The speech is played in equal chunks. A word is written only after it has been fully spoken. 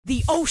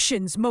The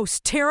ocean's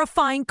most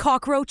terrifying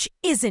cockroach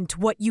isn't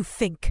what you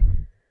think.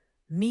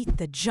 Meet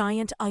the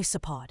giant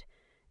isopod,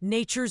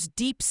 nature's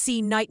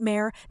deep-sea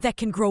nightmare that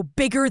can grow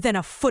bigger than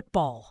a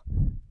football.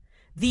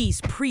 These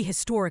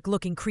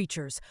prehistoric-looking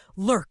creatures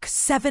lurk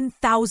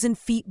 7,000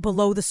 feet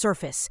below the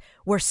surface,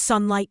 where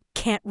sunlight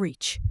can't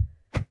reach,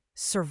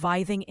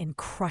 surviving in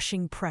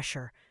crushing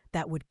pressure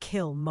that would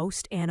kill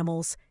most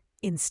animals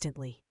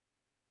instantly.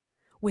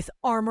 With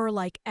armor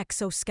like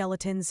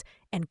exoskeletons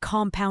and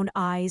compound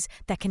eyes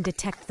that can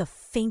detect the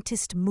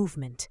faintest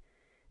movement,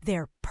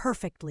 they're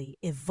perfectly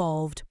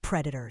evolved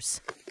predators.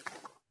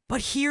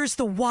 But here's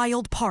the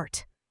wild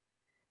part.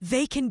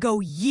 They can go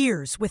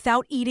years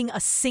without eating a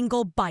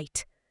single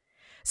bite.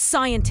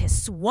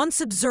 Scientists once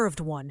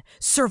observed one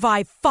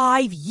survive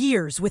 5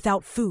 years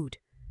without food.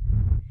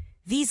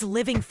 These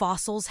living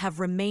fossils have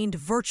remained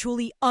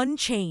virtually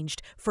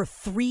unchanged for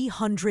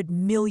 300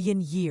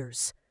 million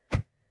years.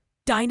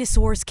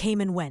 Dinosaurs came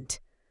and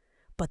went,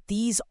 but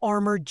these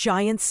armored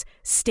giants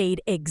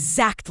stayed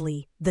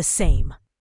exactly the same.